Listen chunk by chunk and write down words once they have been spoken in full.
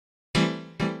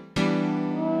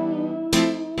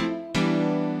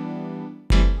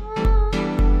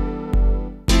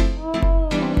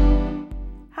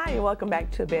and welcome back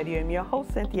to Betty. I'm your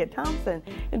host, Cynthia Thompson.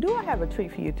 And do I have a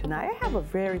treat for you tonight? I have a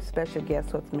very special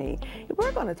guest with me.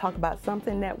 We're going to talk about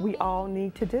something that we all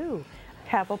need to do.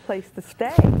 Have a place to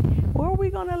stay. Where are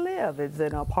we going to live? Is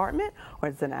it an apartment or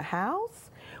is it a house?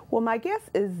 Well, my guest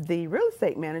is the real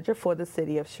estate manager for the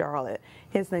city of Charlotte.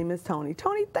 His name is Tony.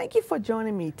 Tony, thank you for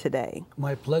joining me today.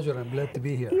 My pleasure. I'm glad to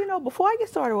be here. You know, before I get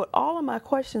started with all of my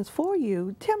questions for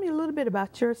you, tell me a little bit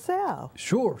about yourself.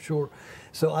 Sure.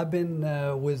 So I've been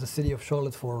with the city of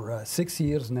Charlotte for 6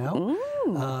 years now.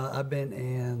 I've been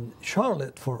in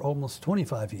Charlotte for almost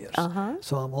 25 years.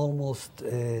 So I'm almost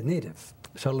native.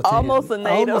 Charlottean. Almost a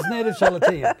native. Almost native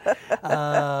Charlottean.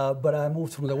 But I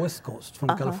moved from the West Coast, from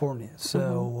California.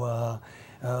 So,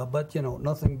 but you know,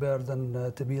 nothing better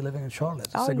than to be living in Charlotte.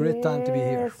 It's a great time to be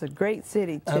here. It's a great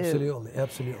city too.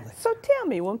 Absolutely. So tell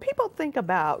me, when people think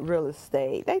about real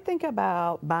estate, they think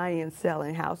about buying and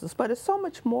selling houses, but it's so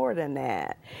much more than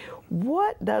that.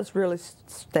 What does real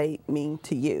estate mean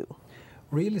to you?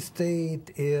 Real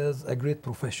estate is a great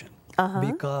profession.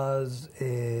 Because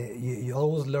you're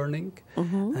always learning.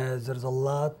 There's a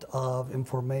lot of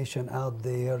information out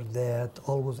there that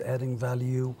always adding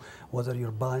value, whether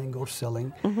you're buying or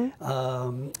selling.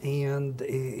 And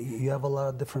you have a lot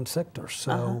of different sectors.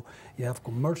 So you have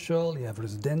commercial, you have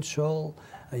residential,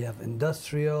 you have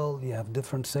industrial, you have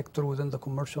different sector within the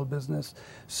commercial business.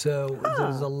 So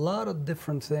there's a lot of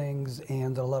different things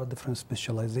and a lot of different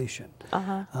specialization.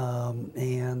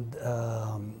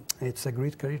 It's a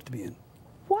great career to be in.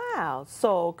 Wow.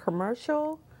 So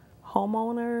commercial,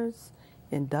 homeowners,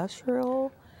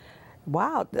 industrial.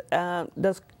 Wow.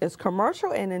 Is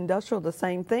commercial and industrial the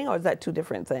same thing, or is that two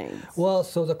different things? Well,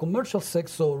 so the commercial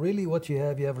sector, so really what you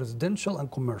have residential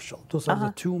and commercial. Those are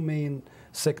the two main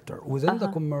sectors. Within the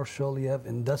commercial, you have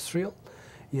industrial,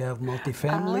 you have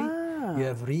multifamily, you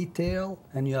have retail,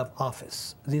 and you have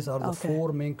office. These are the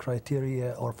four main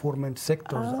criteria or four main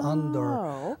sectors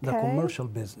under the commercial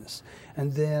business.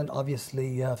 And then obviously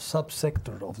you have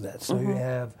subsector of that. So you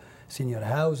have senior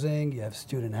housing, you have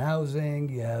student housing,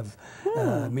 you have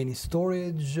mini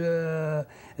storage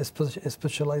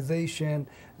specialization.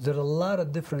 There are a lot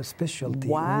of different specialties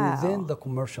within the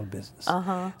commercial business.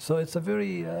 So it's a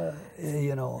very,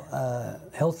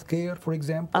 healthcare, for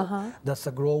example, that's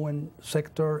a growing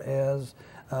sector as,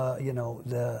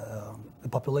 the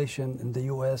population in the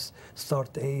U.S.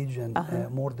 start to age and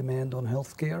more demand on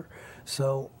healthcare.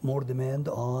 So more demand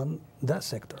on that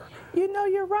sector. You know,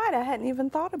 you're right. I hadn't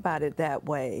even thought about it that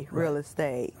way, real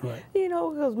estate. Right. You know,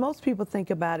 because most people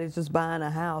think about it just buying a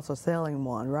house or selling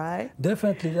one, right?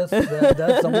 Definitely. That's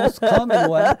the most common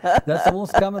one. That's the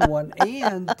most common one.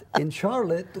 And in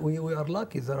Charlotte, we are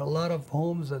lucky. There are a lot of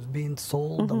homes that's being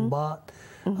sold and bought.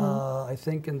 I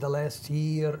think in the last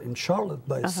year in Charlotte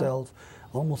by itself,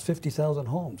 almost 50,000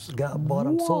 homes got bought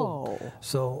and sold.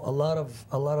 So a lot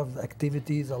of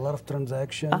activities, a lot of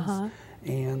transactions,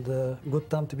 and good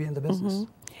time to be in the business.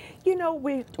 You know,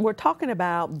 we're talking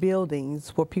about buildings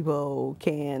where people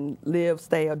can live,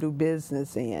 stay, or do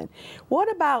business in.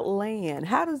 What about land?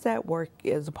 How does that work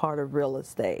as a part of real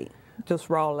estate?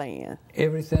 Just raw land.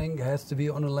 Everything has to be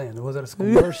on the land, whether it's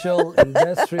commercial,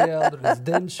 industrial,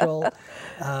 residential,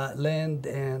 land,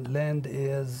 and land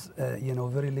is,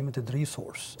 very limited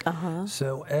resource.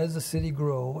 So as the city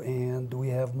grow and we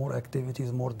have more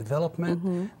activities, more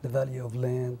development, the value of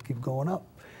land keep going up.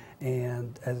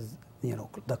 And as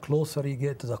the closer you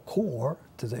get to the core,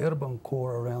 to the urban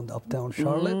core around uptown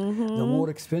Charlotte, the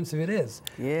more expensive it is.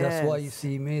 That's why you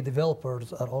see many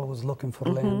developers are always looking for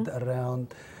land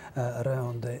around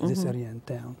this area in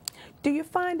town. Do you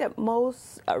find that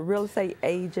most real estate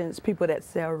agents, people that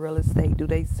sell real estate, do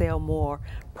they sell more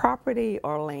property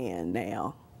or land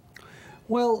now?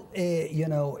 Well,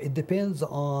 it depends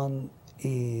on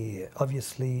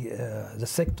obviously the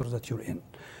sector that you're in.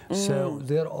 So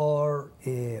there are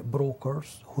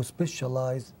brokers who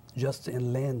specialize just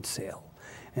in land sale.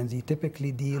 And they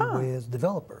typically deal with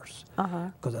developers.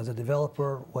 Because as a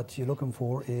developer, what you're looking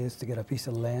for is to get a piece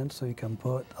of land so you can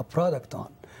put a product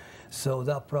on. So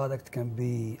that product can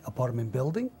be apartment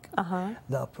building.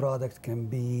 That product can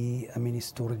be a mini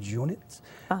storage unit.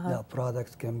 That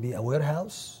product can be a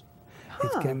warehouse.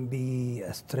 It can be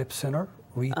a strip center,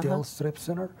 retail strip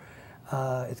center.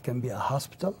 It can be a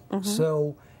hospital.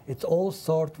 So it all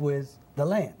starts with the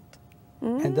land.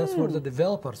 And that's where the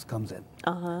developers comes in.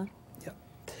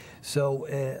 So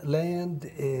land,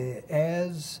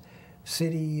 as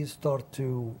cities start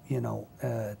to,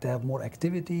 to have more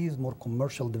activities, more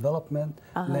commercial development,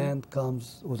 land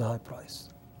comes with a high price.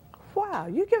 Wow,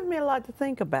 you're giving me a lot to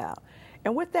think about.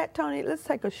 And with that, Tony, let's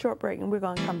take a short break and we're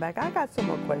going to come back. I got some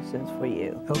more questions for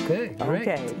you. Okay, great.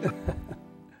 Okay.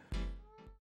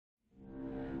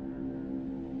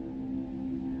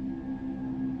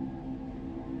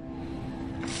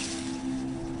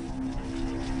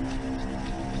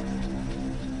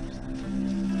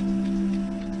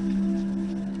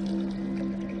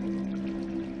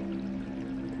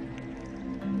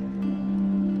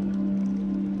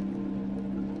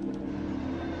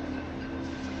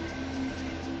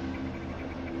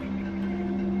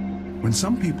 When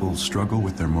some people struggle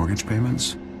with their mortgage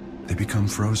payments, they become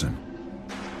frozen,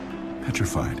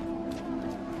 petrified.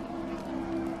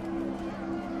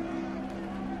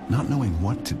 Not knowing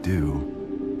what to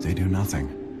do, they do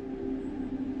nothing.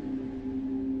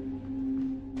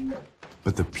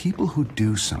 But the people who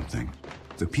do something,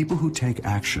 the people who take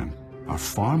action, are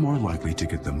far more likely to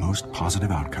get the most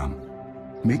positive outcome.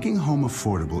 Making Home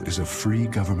Affordable is a free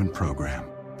government program.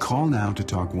 Call now to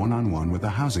talk one-on-one with a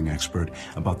housing expert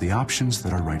about the options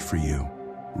that are right for you.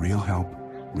 Real help,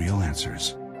 real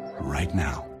answers, right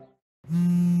now.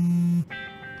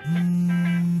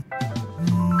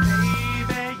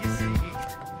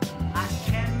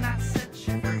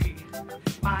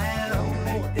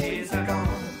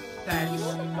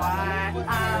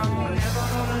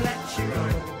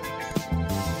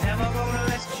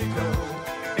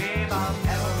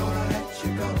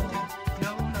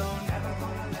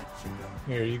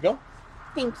 Here you go.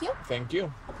 Thank you. Thank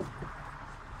you.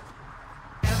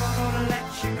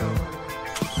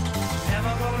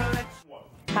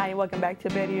 Hi, and welcome back to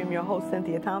Betty. I'm your host,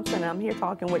 Cynthia Thompson. I'm here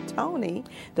talking with Tony,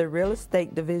 the Real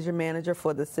Estate Division Manager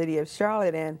for the City of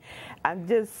Charlotte, and I'm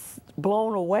just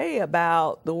blown away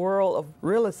about the world of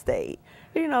real estate.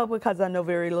 You know, because I know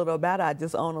very little about it. I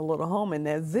just own a little home and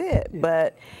that's it. Yeah.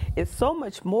 But it's so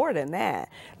much more than that.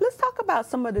 Let's talk about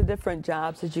some of the different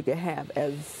jobs that you can have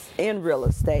as in real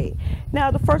estate.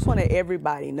 Now, the first one that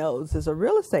everybody knows is a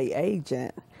real estate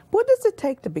agent. What does it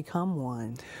take to become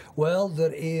one? Well,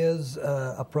 there is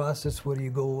a process where you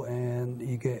go and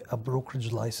you get a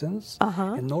brokerage license.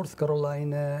 In North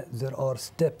Carolina, there are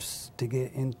steps to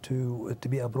get into to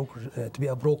be a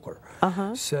broker.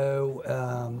 So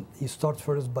you start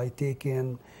first by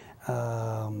taking,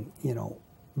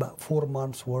 about 4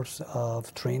 months worth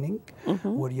of training,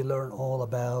 where you learn all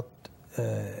about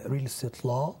real estate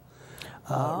law,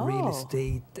 real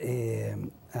estate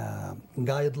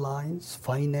guidelines,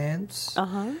 finance.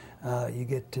 You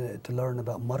get to learn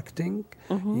about marketing.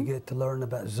 You get to learn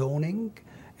about zoning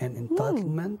and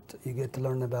entitlement. You get to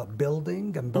learn about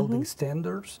building and building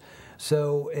standards.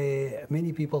 So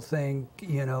many people think,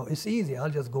 it's easy. I'll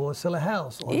just go sell a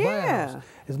house or buy a house.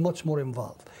 It's much more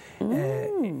involved.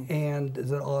 And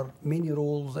there are many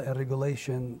rules and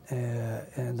regulation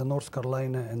in the North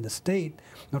Carolina and the state.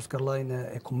 North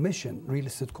Carolina commission, real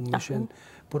estate commission,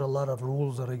 put a lot of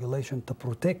rules and regulation to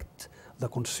protect the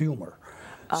consumer.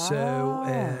 So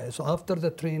after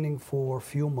the training for a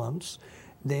few months,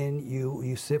 then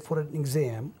you sit for an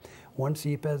exam. Once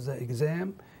you pass the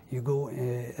exam, you go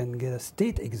and get a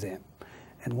state exam.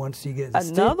 And once you get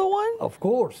another one? Of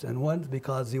course, and once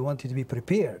because you want you to be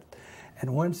prepared.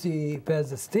 And once you pass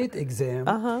the state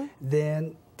exam,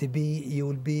 then you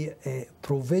will be a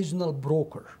provisional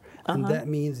broker. And that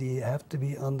means you have to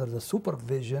be under the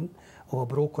supervision of a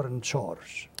broker in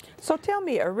charge. So tell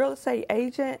me, a real estate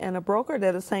agent and a broker,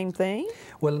 they're the same thing?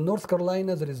 Well, in North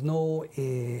Carolina, there is no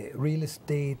real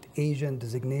estate agent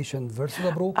designation versus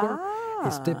a broker.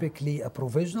 It's typically a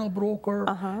provisional broker,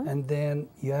 and then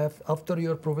you have, after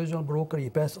your provisional broker, you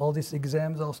pass all these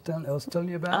exams I was telling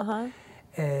you about.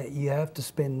 You have to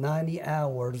spend 90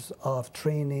 hours of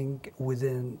training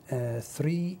within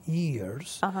 3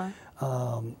 years.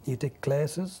 You take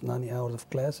classes, 90 hours of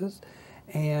classes,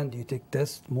 and you take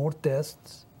tests, more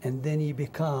tests, and then you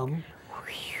become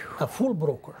a full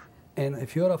broker. And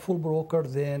if you're a full broker,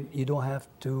 then you don't have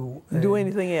to do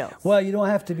anything else. Well, you don't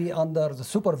have to be under the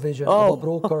supervision of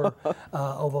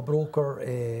a broker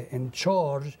in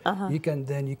charge. You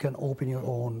can open your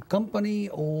own company,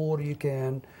 or you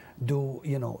can do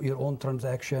your own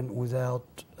transaction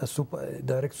without a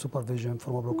direct supervision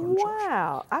from a broker in charge.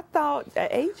 Wow, I thought an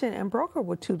agent and broker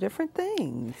were two different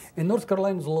things. In North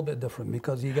Carolina, it's a little bit different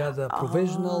because you got the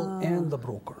provisional and the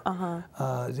broker.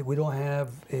 We don't have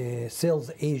a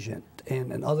sales agent,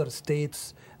 and in other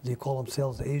states they call them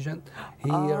sales agent.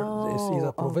 Here, it's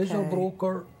either provisional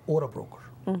broker or a broker.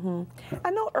 I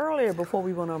know earlier, before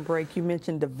we went on break, you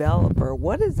mentioned developer.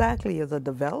 What exactly is a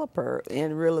developer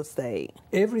in real estate?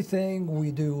 Everything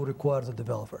we do requires a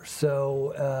developer.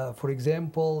 So, for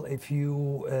example, if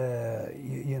you're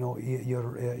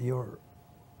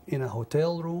in a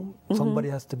hotel room, somebody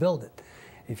has to build it.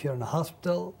 If you're in a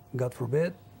hospital, God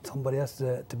forbid, somebody has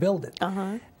to build it.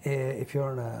 If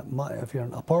you're in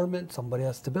an apartment, somebody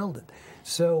has to build it.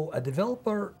 So, a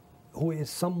developer who is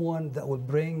someone that will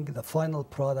bring the final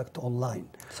product online.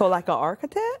 So like an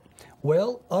architect?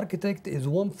 Well, architect is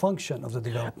one function of the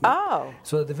development.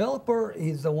 So the developer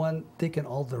is the one taking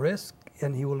all the risk,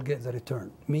 and he will get the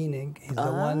return. Meaning, he's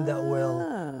the one that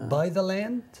will buy the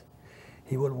land,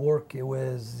 He will work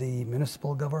with the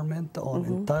municipal government on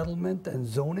entitlement and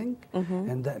zoning,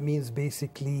 and that means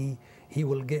basically he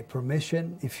will get permission,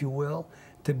 if you will,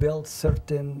 to build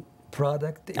certain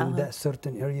product in that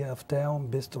certain area of town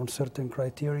based on certain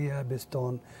criteria, based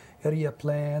on area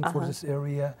plan for this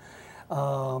area.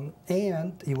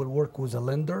 And he will work with a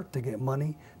lender to get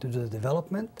money to do the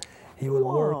development. He will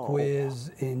work with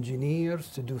engineers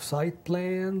to do site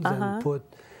plans and put,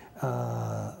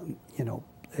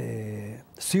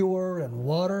 sewer and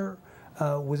water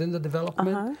within the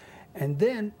development. And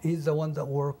then he's the one that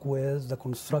work with the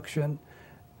construction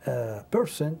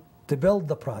person to build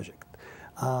the project.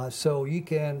 So you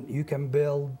can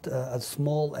build as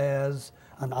small as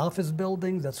an office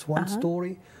building that's one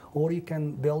story, or you can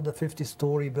build a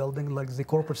 50-story building like the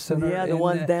corporate center. Yeah, the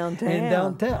one downtown. In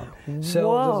downtown. So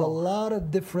there's a lot of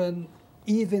different,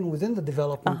 even within the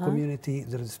development community,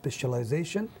 there is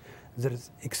specialization, there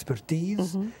is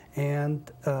expertise,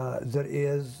 and there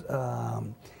is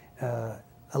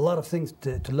a lot of things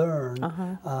to learn.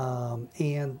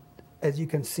 And as you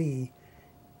can see,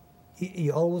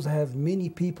 you always have many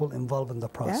people involved in the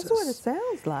process. That's what it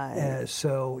sounds like.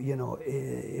 So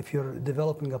if you're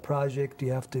developing a project,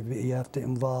 you have to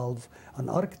involve an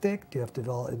architect, you have to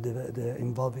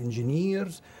involve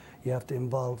engineers, you have to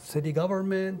involve city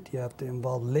government, you have to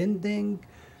involve lending.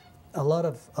 A lot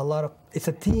of it's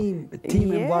a team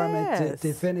environment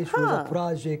to finish with a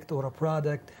project or a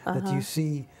product that you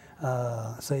see,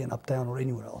 say in Uptown or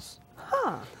anywhere else.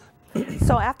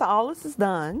 So after all this is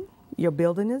done, your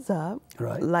building is up,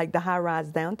 right? Like the high-rise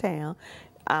downtown.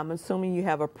 I'm assuming you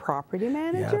have a property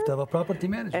manager? You have to have a property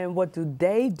manager. And what do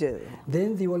they do?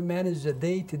 Then they will manage the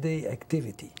day-to-day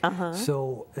activity.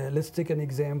 So let's take an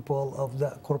example of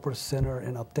that corporate center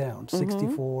in Uptown,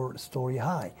 64-story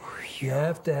high. You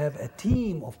have to have a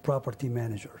team of property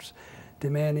managers to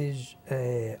manage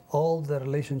all the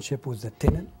relationship with the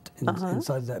tenant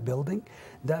inside that building.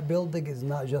 That building is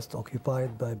not just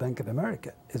occupied by Bank of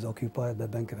America. It's occupied by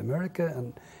Bank of America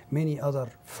and many other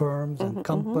firms and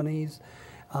companies.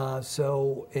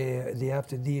 So they have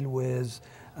to deal with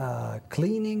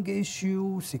cleaning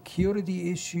issues,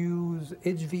 security issues,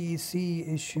 HVAC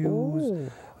issues,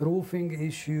 roofing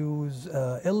issues,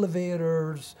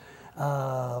 elevators,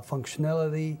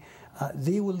 functionality.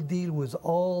 They will deal with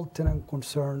all tenant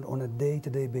concerned on a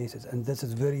day-to-day basis, and this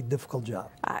is a very difficult job.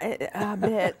 I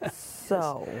bet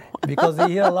so. Because they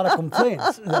hear a lot of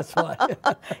complaints, that's why.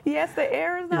 Yes, the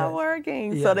air is not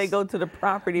working, so they go to the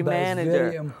property manager. That's a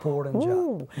very important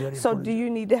job. So do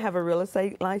you need to have a real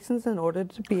estate license in order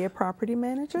to be a property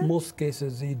manager? Most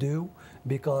cases they do,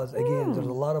 because again, there's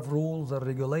a lot of rules and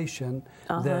regulation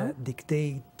that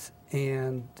dictate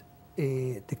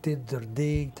their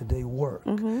day-to-day work.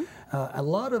 A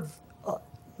lot of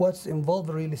what's involved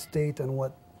in real estate and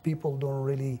what people don't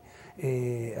really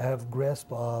have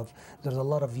grasp of, there's a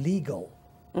lot of legal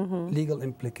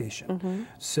implication.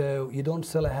 So you don't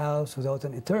sell a house without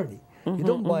an attorney. You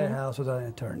don't buy a house without an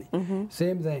attorney.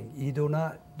 Same thing, you do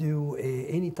not do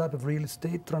any type of real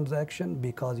estate transaction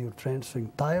because you're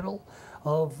transferring title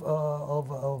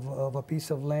of a piece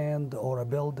of land or a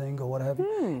building or what have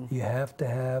you. You have to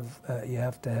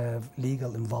have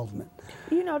legal involvement.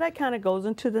 You know, that kind of goes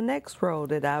into the next role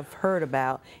that I've heard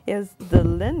about is the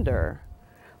lender.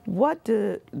 What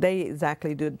do they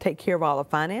exactly do? Take care of all the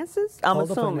finances? I'm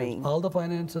assuming. All the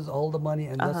finances, all the money,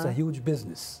 and that's a huge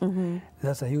business.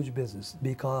 That's a huge business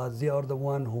because they are the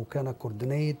one who kind of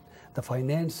coordinate the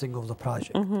financing of the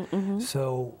project.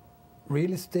 So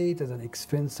real estate is an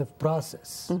expensive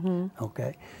process,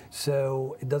 okay?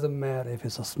 So it doesn't matter if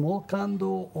it's a small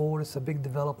condo or it's a big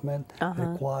development, it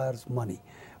requires money.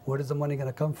 Where is the money going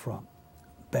to come from?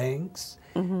 Banks,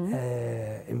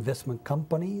 investment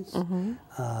companies,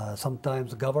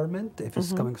 sometimes government if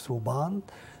it's coming through bond.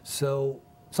 So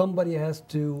somebody has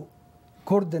to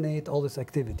coordinate all this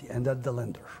activity, and that's the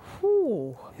lender.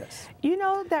 Ooh. Yes. You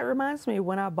know, that reminds me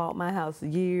when I bought my house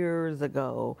years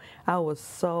ago, I was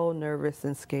so nervous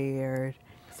and scared.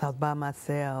 I was by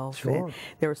myself. Sure. And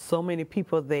there were so many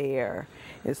people there.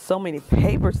 There's so many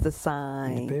papers to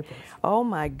sign. Many papers. Oh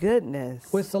my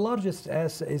goodness. Well, it's the largest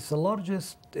asset. It's the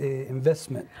largest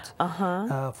investment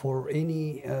for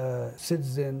any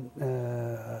citizen.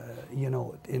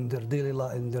 In their daily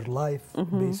life, in their life,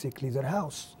 basically their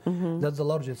house. That's the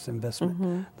largest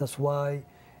investment. That's why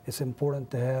it's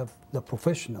important to have the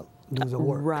professional do the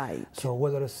work. Right. So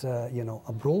whether it's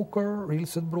a broker, real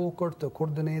estate broker, to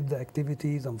coordinate the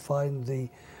activities and find the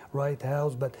right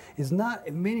house, but it's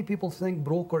not. Many people think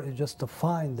broker is just to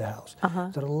find the house.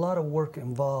 There's a lot of work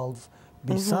involved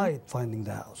beside finding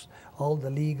the house. All the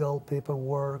legal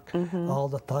paperwork, all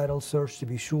the title search to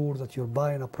be sure that you're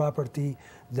buying a property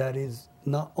that is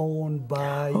not owned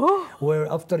by, where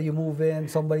after you move in,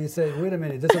 somebody says, wait a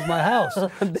minute, this is my house.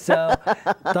 So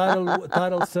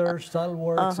title search, title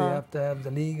work, so you have to have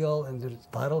the legal and the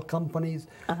title companies.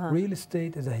 Real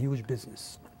estate is a huge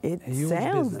business. It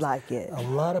sounds like it. A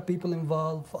lot of people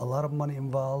involved, a lot of money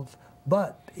involved,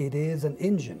 but it is an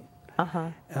engine.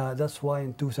 That's why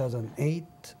in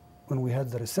 2008, when we had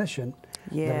the recession,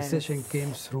 the recession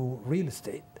came through real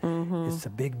estate. It's a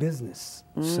big business.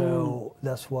 So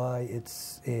that's why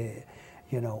it's,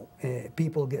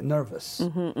 people get nervous,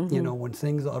 when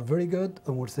things are very good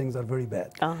and when things are very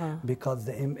bad, because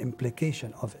the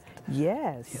implication of it.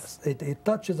 Yes. It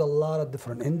touches a lot of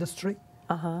different industry,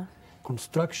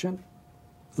 construction,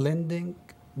 lending,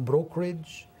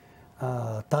 brokerage,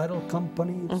 title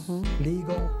companies,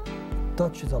 legal.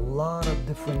 Touches a lot of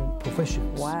different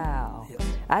professions. Wow. Yes.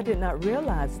 I did not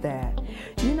realize that.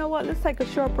 You know what? Let's take a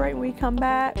short break. When we come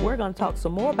back, we're going to talk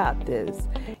some more about this.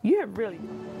 You have really...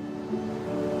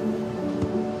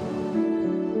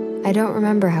 I don't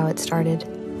remember how it started.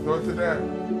 Go to that.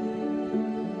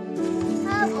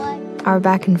 Our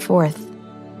back and forth.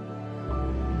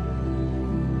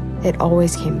 It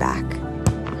always came back.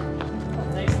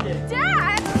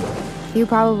 Dad! You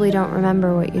probably don't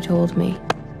remember what you told me.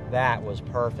 That was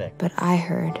perfect. But I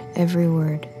heard every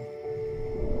word.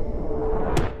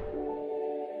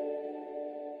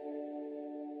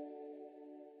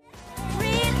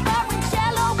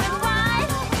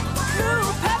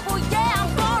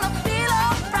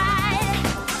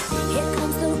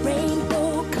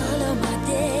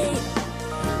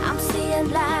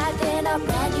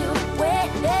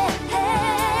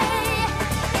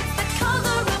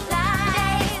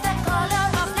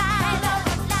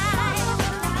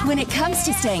 When it comes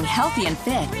to staying healthy and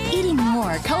fit, eating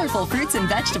more colorful fruits and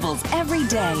vegetables every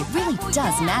day really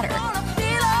does matter.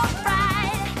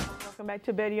 Welcome back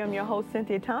to Betty. I'm your host,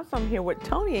 Cynthia Thompson. I'm here with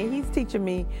Tony, and he's teaching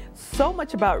me so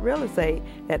much about real estate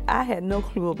that I had no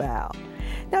clue about.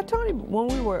 Now, Tony, when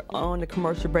we were on the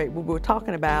commercial break, we were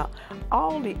talking about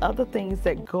all the other things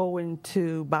that go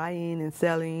into buying and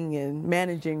selling and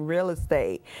managing real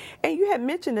estate. And you had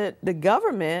mentioned that the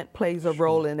government plays a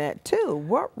role in that too.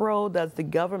 What role does the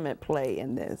government play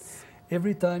in this?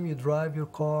 Every time you drive your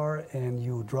car and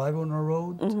you drive on a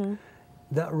road,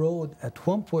 that road at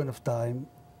one point of time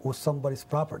was somebody's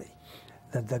property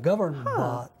that the government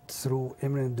bought through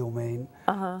eminent domain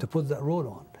to put that road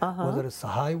on. Whether it's a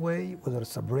highway, whether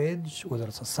it's a bridge, whether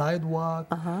it's a sidewalk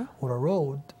or a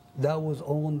road, that was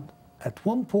owned at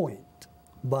one point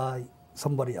by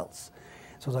somebody else.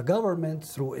 So the government,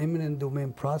 through eminent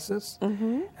domain process,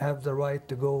 have the right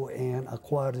to go and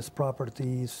acquire these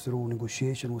properties through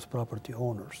negotiation with property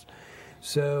owners.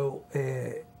 So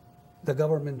the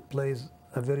government plays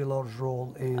a very large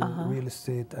role in real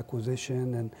estate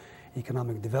acquisition and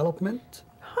economic development.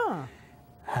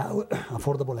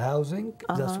 Affordable housing,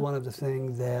 that's one of the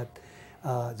things that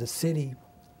the city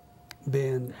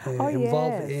been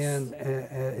involved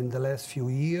in the last few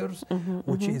years,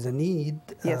 which is a need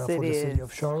for the city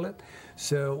of Charlotte.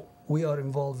 So we are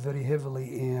involved very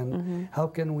heavily in how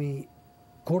can we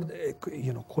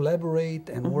collaborate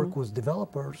and work with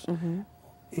developers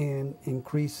in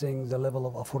increasing the level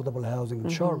of affordable housing in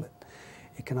Charlotte.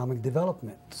 Economic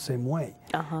development, same way.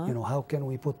 How can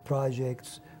we put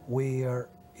projects where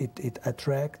it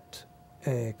attracts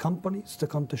companies to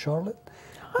come to Charlotte,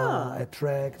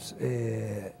 attracts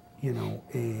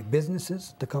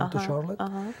businesses to come to Charlotte.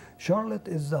 Charlotte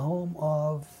is the home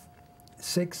of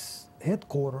 6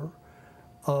 headquarters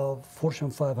of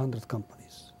Fortune 500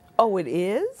 companies. Oh, it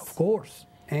is? Of course.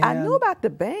 And I knew about the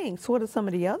banks. What are some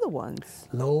of the other ones?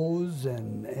 Lowe's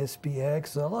and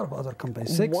SPX, a lot of other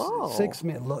companies.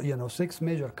 Six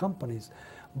major companies.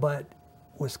 But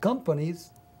with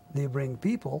companies, they bring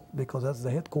people because that's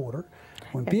the headquarters.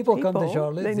 When people come to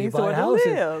Charlotte, they buy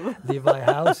houses. They buy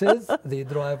houses. They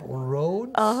drive on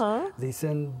roads. They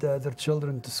send their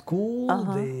children to school.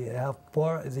 They have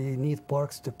they need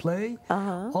parks to play.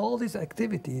 All these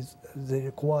activities, they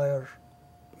require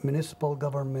municipal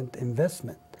government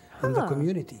investment in the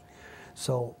community.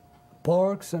 So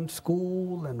parks and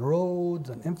school and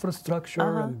roads and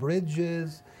infrastructure and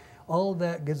bridges, all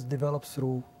that gets developed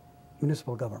through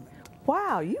municipal government.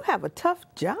 Wow, you have a tough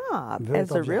job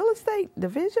as a real estate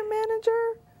division manager?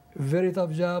 Very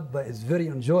tough job, but it's very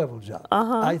enjoyable job.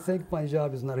 I think my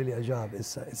job is not really a job.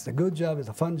 It's a good job, it's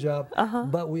a fun job,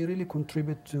 but we really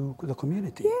contribute to the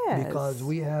community because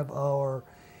we have our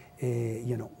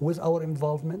with our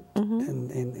involvement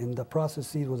in the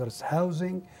processes, whether it's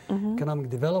housing, economic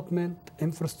development,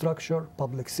 infrastructure,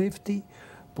 public safety,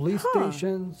 police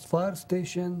stations, fire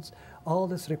stations, all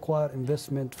this require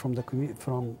investment from the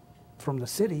from the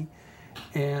city,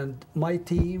 and my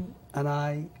team and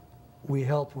I, we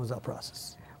help with that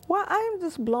process. Well, I am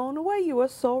just blown away. You are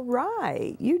so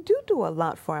right. You do a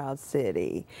lot for our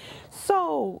city.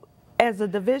 So, as a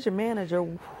division manager,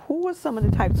 who are some of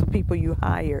the types of people you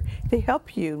hire to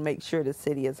help you make sure the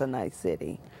city is a nice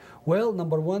city? Well,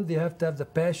 number one, they have to have the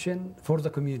passion for the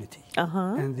community,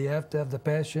 and they have to have the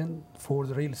passion for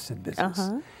the real estate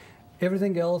business.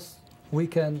 Everything else, we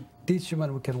can teach them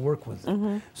and we can work with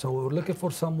them. So we're looking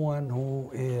for someone who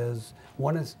is,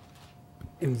 one is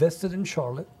invested in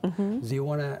Charlotte. They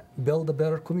want to build a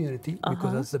better community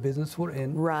because that's the business we're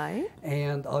in. Right.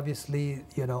 And obviously,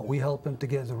 we help them to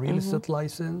get the real estate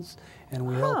license, and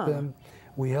we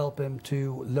help them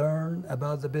to learn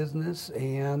about the business,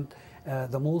 and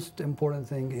the most important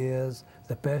thing is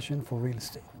the passion for real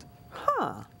estate.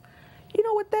 You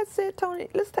know, with that said, Tony,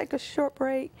 let's take a short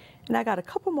break, and I got a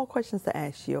couple more questions to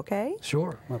ask you, okay?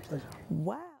 Sure, my pleasure.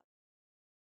 Wow.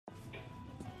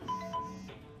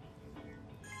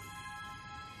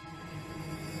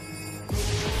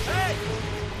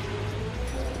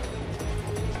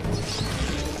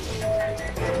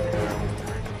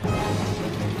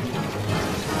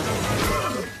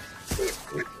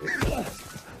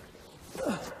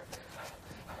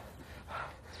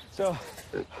 So,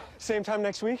 same time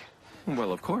next week?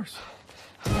 Well, of course.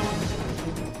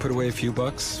 Put away a few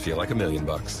bucks, feel like $1 million.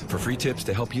 For free tips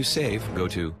to help you save, go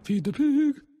to Feed the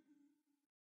Pig.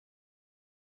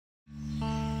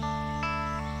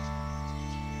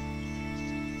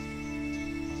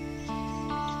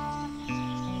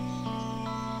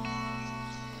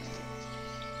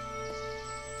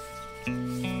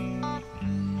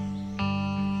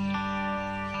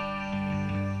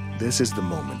 This is the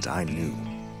moment I knew.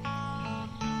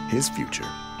 His future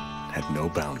had no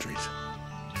boundaries.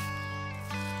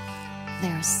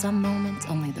 There are some moments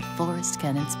only the forest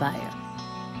can inspire.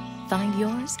 Find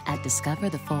yours at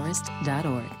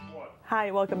discovertheforest.org.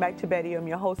 Hi, welcome back to Betty. I'm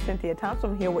your host, Cynthia Thompson.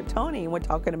 I'm here with Tony, and we're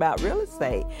talking about real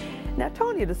estate. Now,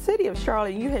 Tony, the city of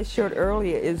Charlotte, you had shared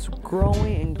earlier, is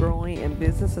growing and growing, and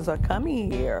businesses are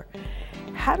coming here.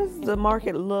 How does the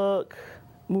market look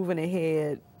moving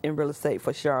ahead in real estate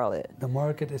for Charlotte? The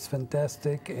market is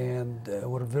fantastic, and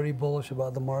we're very bullish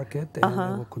about the market, and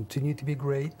it will continue to be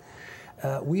great.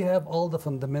 We have all the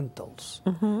fundamentals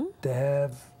to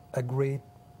have a great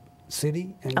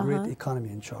city and great economy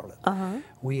in Charlotte.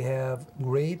 We have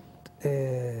great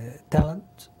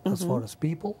talent as far as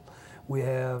people. We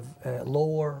have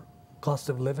lower cost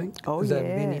of living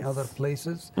than many other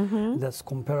places that's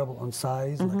comparable on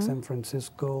size, like San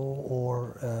Francisco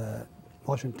or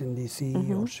Washington, D.C.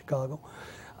 or Chicago.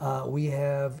 We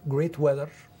have great weather.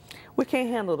 We can't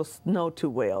handle the snow too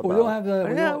well, though. We don't have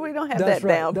the. We don't have that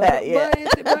down pat yet.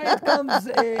 But it comes,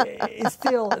 it's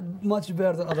still much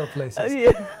better than other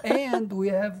places. And we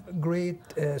have great,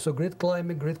 great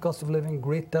climate, great cost of living,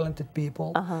 great talented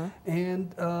people,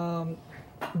 and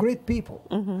great people.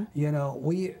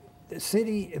 The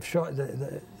city of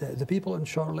Charlotte, the people in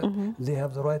Charlotte, they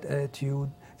have the right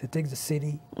attitude to take the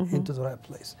city into the right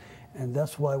place. And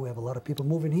that's why we have a lot of people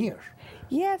moving here.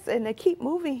 Yes, and they keep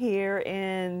moving here,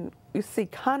 and you see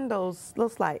condos,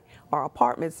 looks like, or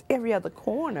apartments every other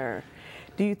corner.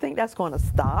 Do you think that's going to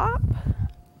stop?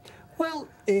 Well,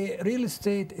 real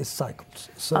estate is cycles.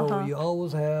 So you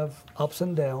always have ups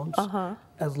and downs.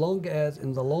 As long as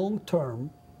in the long term,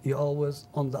 you're always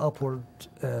on the upward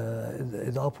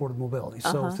mobility.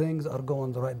 So things are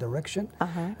going the right direction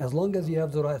as long as you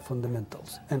have the right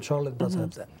fundamentals. And Charlotte does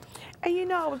have that.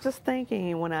 And I was just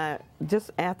thinking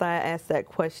after I asked that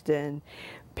question,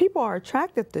 people are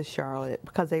attracted to Charlotte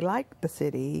because they like the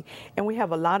city, and we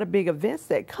have a lot of big events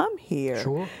that come here.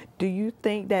 Sure. Do you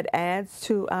think that adds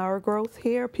to our growth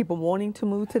here, people wanting to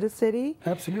move to the city?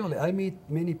 Absolutely. I meet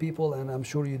many people, and I'm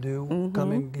sure you do,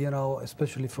 coming,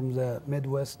 especially from the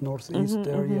Midwest, Northeast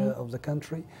area of the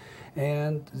country.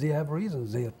 And they have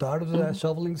reasons. They are tired of the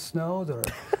shoveling snow. They're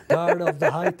tired of the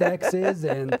high taxes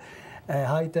and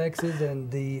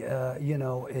the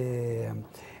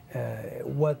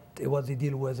what they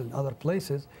deal with in other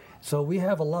places. So we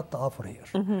have a lot to offer here.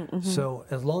 So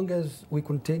as long as we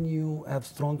continue have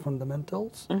strong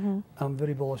fundamentals, I'm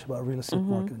very bullish about real estate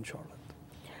market in Charlotte.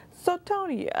 So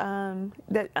Tony,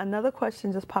 another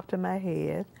question just popped in my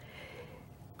head.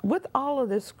 With all of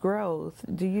this growth,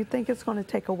 do you think it's going to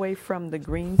take away from the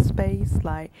green space?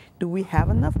 Like, do we have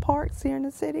enough parks here in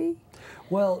the city?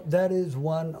 Well, that is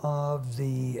one of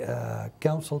the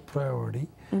council priority,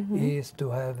 is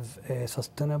to have a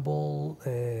sustainable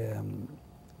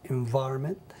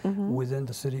environment within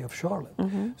the city of Charlotte.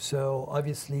 So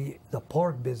obviously the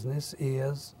park business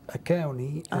is a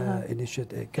county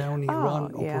initiative, a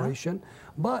county-run operation,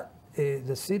 but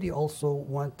the city also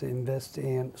want to invest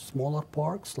in smaller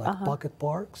parks like pocket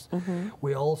parks.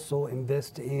 We also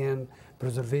invest in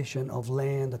preservation of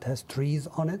land that has trees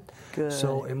on it. Good.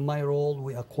 So in my role,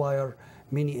 we acquire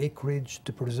many acreage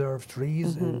to preserve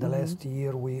trees. In the last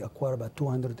year, we acquired about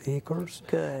 200 acres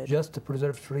just to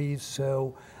preserve trees,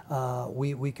 so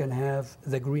we can have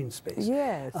the green space.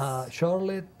 Yes.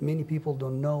 Charlotte, many people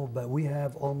don't know, but we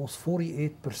have almost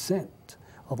 48%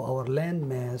 of our land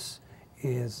mass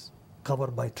is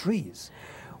covered by trees.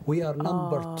 We are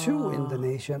number 2 in the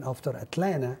nation after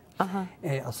Atlanta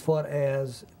as far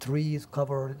as trees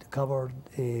covered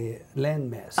land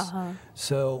mass.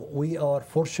 So we are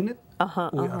fortunate,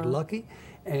 we are lucky,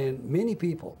 and many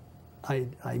people, I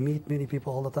meet many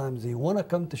people all the time, they want to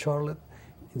come to Charlotte,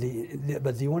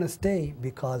 but they want to stay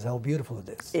because how beautiful it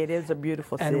is. It is a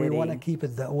beautiful city. And we want to keep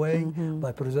it that way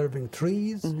by preserving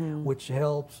trees, which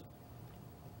helps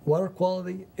water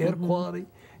quality, air quality,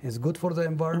 is good for the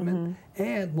environment,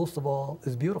 and most of all,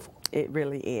 is beautiful. It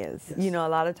really is. Yes. You know, a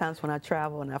lot of times when I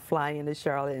travel and I fly into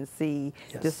Charlotte and see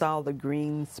just all the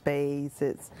green space,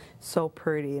 it's so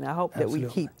pretty, and I hope that we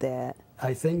keep that.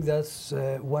 I think that's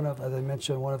one of, as I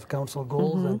mentioned, one of the council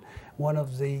goals, and one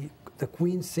of the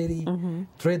Queen City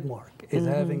trademark is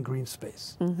having green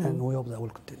space, and we hope that will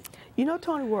continue. You know,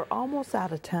 Tony, we're almost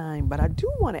out of time, but I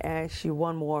do want to ask you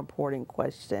one more important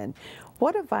question.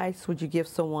 What advice would you give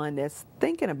someone that's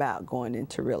thinking about going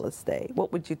into real estate?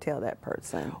 What would you tell that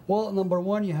person? Well, number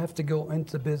one, you have to go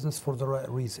into business for the right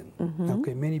reason.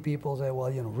 Okay, many people say,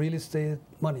 well, you know, real estate,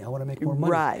 money, I want to make more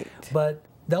money. Right. But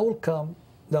that will come,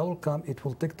 it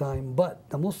will take time. But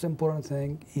the most important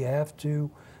thing, you have to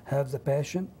have the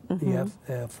passion you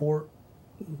have for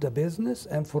the business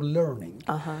and for learning,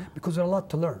 because there's a lot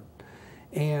to learn.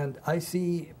 And I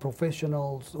see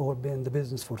professionals who have been in the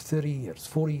business for 30 years,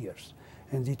 40 years,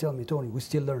 and they tell me, Tony, we're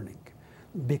still learning.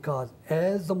 Because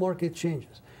as the market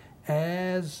changes,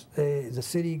 as the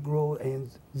city grows, and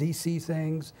they see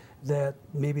things that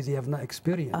maybe they have not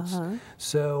experienced.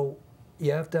 So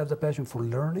you have to have the passion for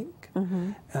learning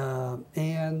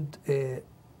and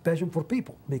passion for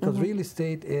people, because real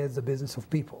estate is the business of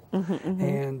people.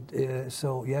 And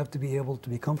so you have to be able to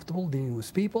be comfortable dealing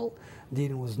with people,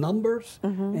 dealing with numbers,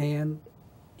 and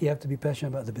you have to be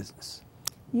passionate about the business.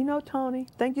 You know, Tony,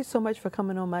 thank you so much for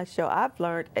coming on my show. I've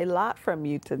learned a lot from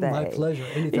you today. My pleasure,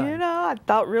 anytime. You know, I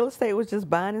thought real estate was just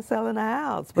buying and selling a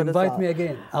house. But invite me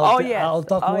again. I'll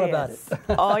talk more about it.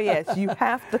 Oh, yes, you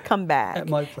have to come back.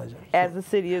 My pleasure. As the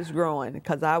city is growing,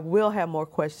 because I will have more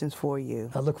questions for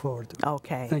you. I look forward to it.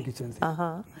 Okay. Thank you,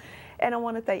 Cynthia. And I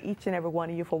want to thank each and every one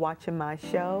of you for watching my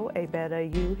show, A Better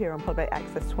You, here on Public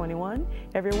Access 21,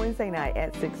 every Wednesday night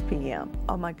at 6 p.m.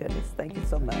 Oh, my goodness. Thank you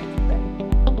so much. Thank you.